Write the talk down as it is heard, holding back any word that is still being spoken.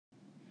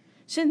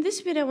So in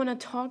this video, I want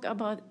to talk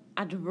about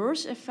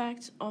adverse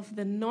effects of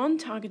the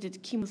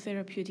non-targeted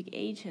chemotherapeutic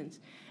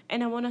agents.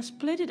 And I want to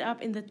split it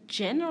up in the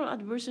general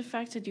adverse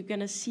effects that you're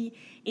going to see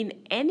in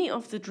any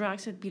of the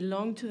drugs that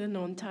belong to the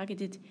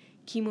non-targeted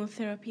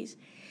chemotherapies.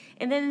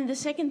 And then in the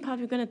second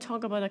part, we're going to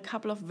talk about a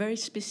couple of very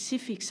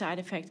specific side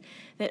effects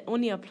that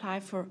only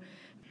apply for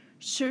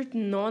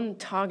certain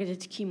non-targeted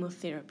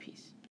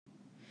chemotherapies.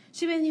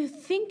 So when you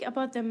think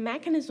about the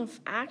mechanism of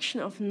action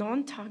of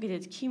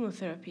non-targeted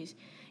chemotherapies,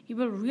 you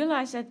will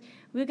realize that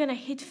we're going to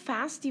hit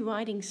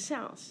fast-dividing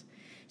cells.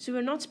 So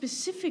we're not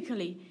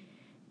specifically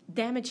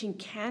damaging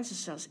cancer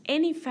cells,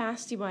 any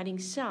fast-dividing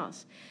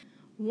cells.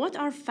 What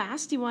are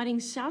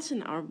fast-dividing cells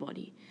in our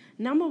body?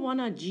 Number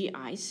one are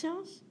GI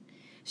cells.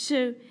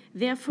 So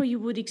therefore, you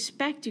would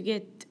expect to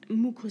get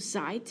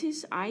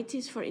mucositis,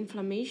 itis for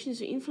inflammation.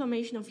 So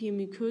inflammation of your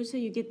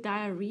mucosa, you get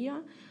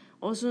diarrhea,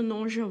 also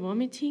nausea,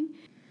 vomiting.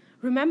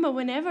 Remember,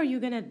 whenever you're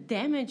going to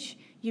damage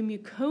your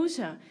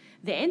mucosa,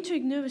 the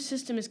enteric nervous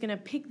system is going to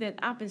pick that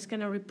up. It's going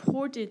to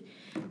report it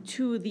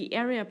to the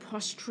area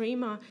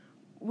postrema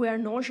where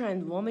nausea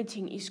and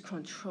vomiting is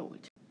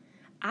controlled.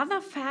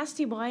 Other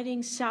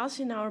fast-dividing cells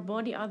in our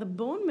body are the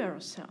bone marrow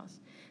cells.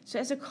 So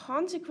as a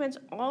consequence,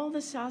 all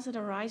the cells that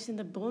arise in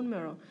the bone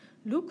marrow,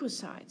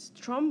 leukocytes,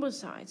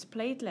 thrombocytes,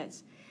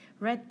 platelets,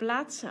 red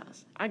blood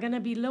cells are going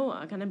to be lower,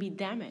 are going to be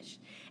damaged.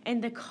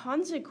 And the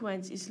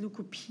consequence is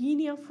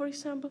leukopenia, for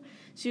example.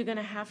 So you're going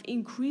to have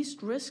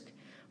increased risk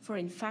for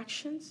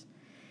infections.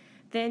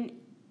 Then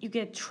you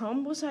get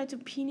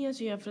thrombocytopenia,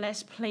 so you have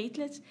less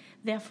platelets,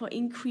 therefore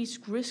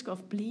increased risk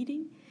of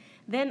bleeding.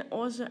 Then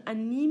also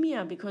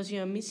anemia, because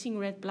you are missing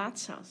red blood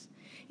cells.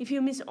 If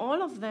you miss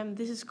all of them,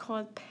 this is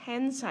called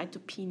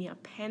pancytopenia,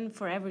 pan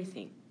for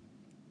everything.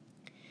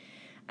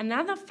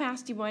 Another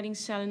fast-dividing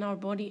cell in our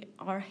body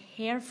are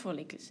hair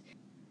follicles.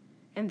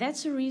 And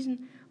that's the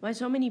reason why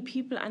so many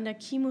people under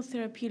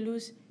chemotherapy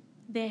lose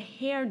their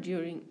hair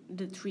during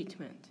the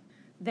treatment.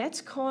 That's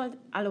called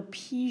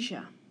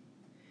alopecia.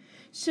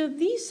 So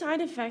these side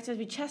effects that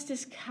we just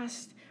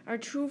discussed are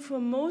true for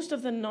most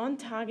of the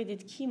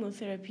non-targeted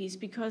chemotherapies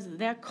because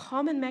their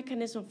common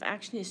mechanism of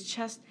action is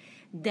just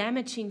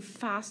damaging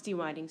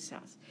fast-dividing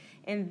cells.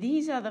 And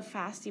these are the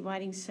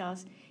fast-dividing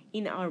cells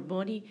in our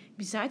body,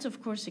 besides,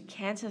 of course, the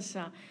cancer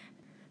cell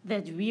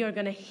that we are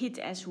going to hit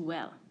as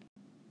well.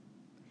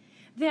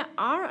 There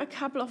are a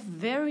couple of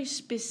very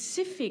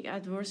specific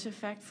adverse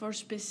effects for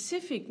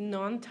specific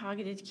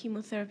non-targeted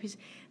chemotherapies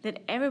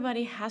that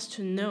everybody has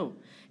to know,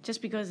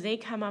 just because they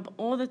come up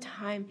all the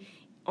time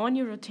on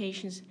your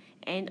rotations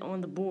and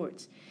on the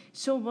boards.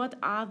 So what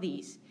are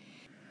these?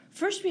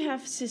 First, we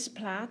have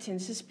cisplatin.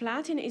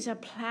 Cisplatin is a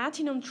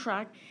platinum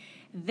drug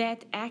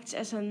that acts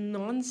as a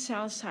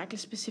non-cell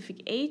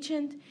cycle-specific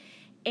agent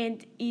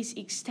and is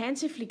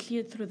extensively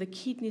cleared through the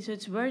kidney, so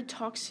it's very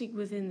toxic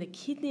within the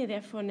kidney,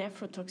 therefore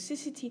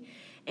nephrotoxicity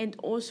and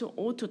also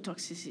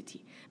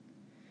ototoxicity.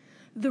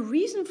 The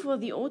reason for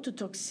the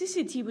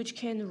ototoxicity, which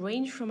can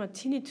range from a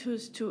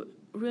tinnitus to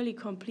really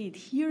complete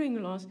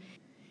hearing loss,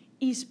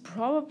 is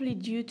probably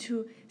due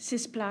to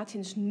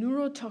cisplatin's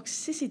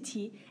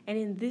neurotoxicity, and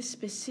in this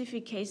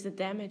specific case, the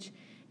damage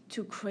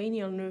to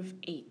cranial nerve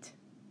 8.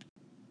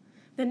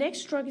 The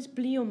next drug is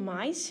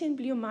Bleomycin.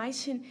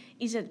 Bleomycin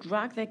is a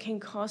drug that can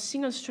cause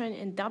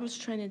single-stranded and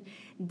double-stranded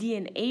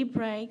DNA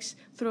breaks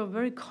through a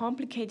very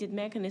complicated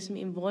mechanism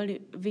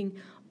involving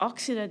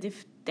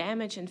oxidative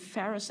damage and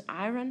ferrous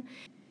iron.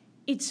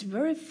 It's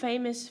very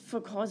famous for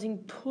causing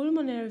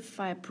pulmonary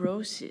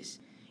fibrosis.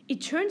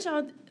 It turns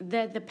out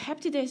that the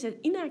peptidase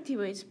that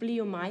inactivates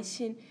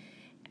bleomycin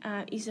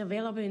is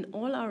available in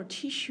all our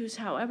tissues.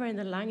 However, in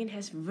the lung, it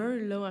has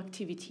very low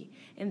activity,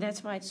 and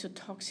that's why it's so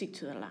toxic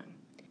to the lung.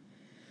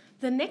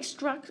 The next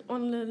drug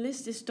on the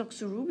list is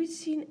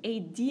Doxorubicin,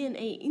 a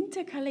DNA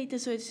intercalator,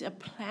 so it's a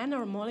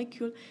planar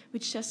molecule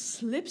which just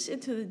slips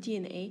into the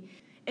DNA,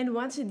 and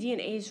once the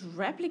DNA is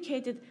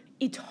replicated,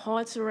 it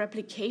halts the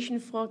replication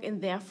fork and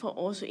therefore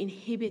also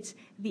inhibits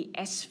the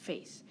S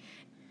phase.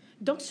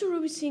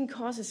 Doxorubicin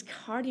causes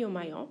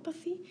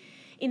cardiomyopathy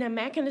in a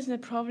mechanism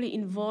that probably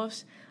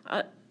involves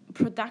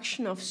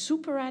production of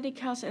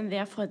superradicals and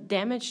therefore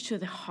damage to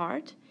the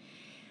heart.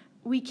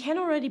 We can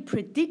already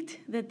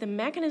predict that the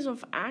mechanism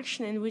of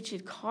action in which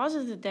it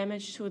causes the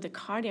damage to the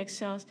cardiac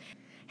cells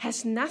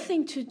has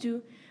nothing to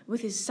do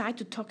with its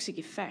cytotoxic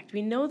effect.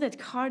 We know that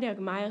cardiac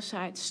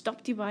myocytes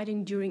stop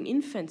dividing during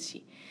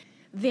infancy.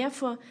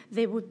 Therefore,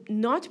 they would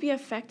not be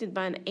affected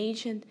by an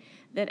agent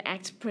that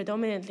acts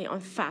predominantly on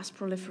fast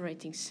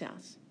proliferating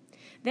cells.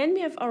 Then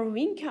we have our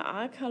vinca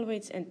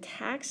alkaloids and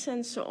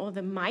taxanes, so all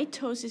the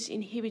mitosis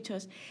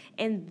inhibitors,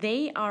 and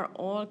they are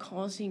all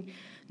causing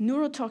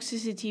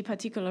neurotoxicity,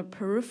 particular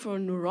peripheral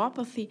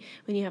neuropathy,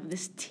 when you have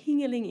this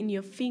tingling in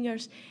your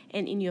fingers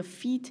and in your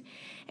feet.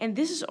 And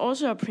this is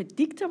also a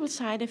predictable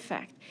side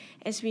effect,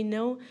 as we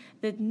know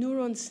that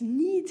neurons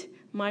need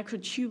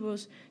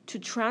microtubules to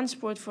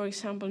transport, for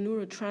example,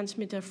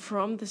 neurotransmitter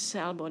from the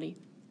cell body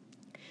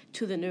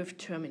to the nerve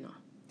terminal.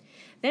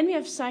 Then we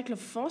have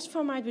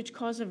cyclophosphamide, which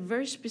causes a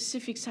very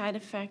specific side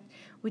effect,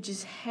 which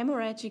is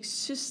hemorrhagic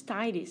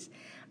cystitis.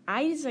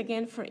 Itis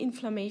again for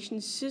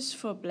inflammation, cyst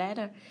for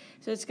bladder.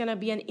 So it's going to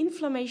be an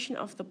inflammation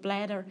of the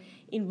bladder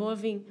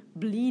involving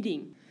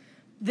bleeding.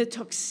 The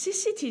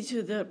toxicity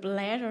to the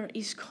bladder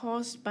is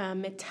caused by a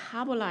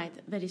metabolite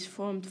that is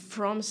formed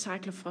from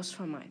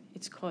cyclophosphamide.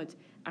 It's called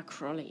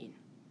acrolein.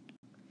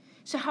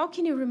 So how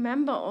can you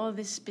remember all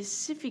the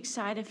specific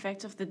side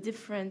effects of the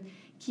different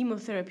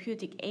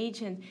chemotherapeutic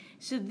agents?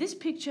 So this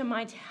picture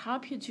might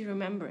help you to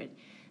remember it.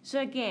 So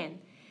again,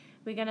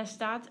 we're going to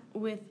start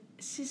with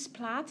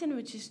cisplatin,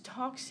 which is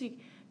toxic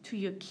to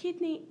your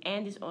kidney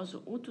and is also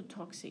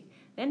ototoxic.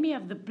 Then we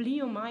have the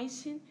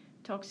bleomycin,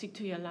 toxic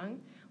to your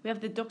lung. We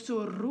have the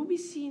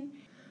doxorubicin,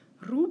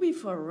 ruby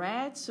for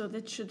red, so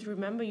that should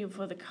remember you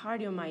for the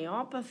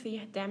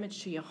cardiomyopathy,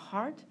 damage to your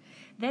heart.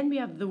 Then we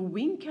have the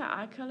Winker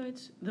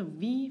alkaloids, the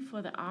V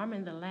for the arm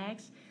and the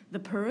legs, the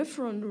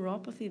peripheral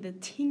neuropathy, the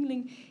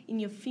tingling in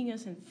your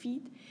fingers and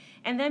feet.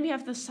 And then we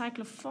have the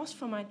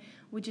cyclophosphamide,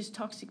 which is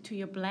toxic to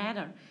your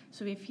bladder.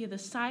 So we have here the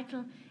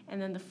cycle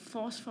and then the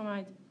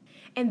phosphamide.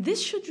 And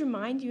this should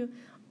remind you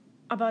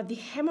about the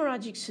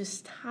hemorrhagic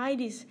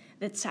cystitis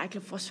that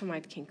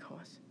cyclophosphamide can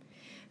cause.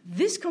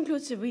 This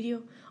concludes the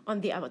video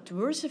on the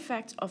adverse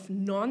effects of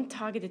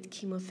non-targeted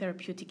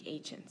chemotherapeutic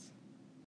agents.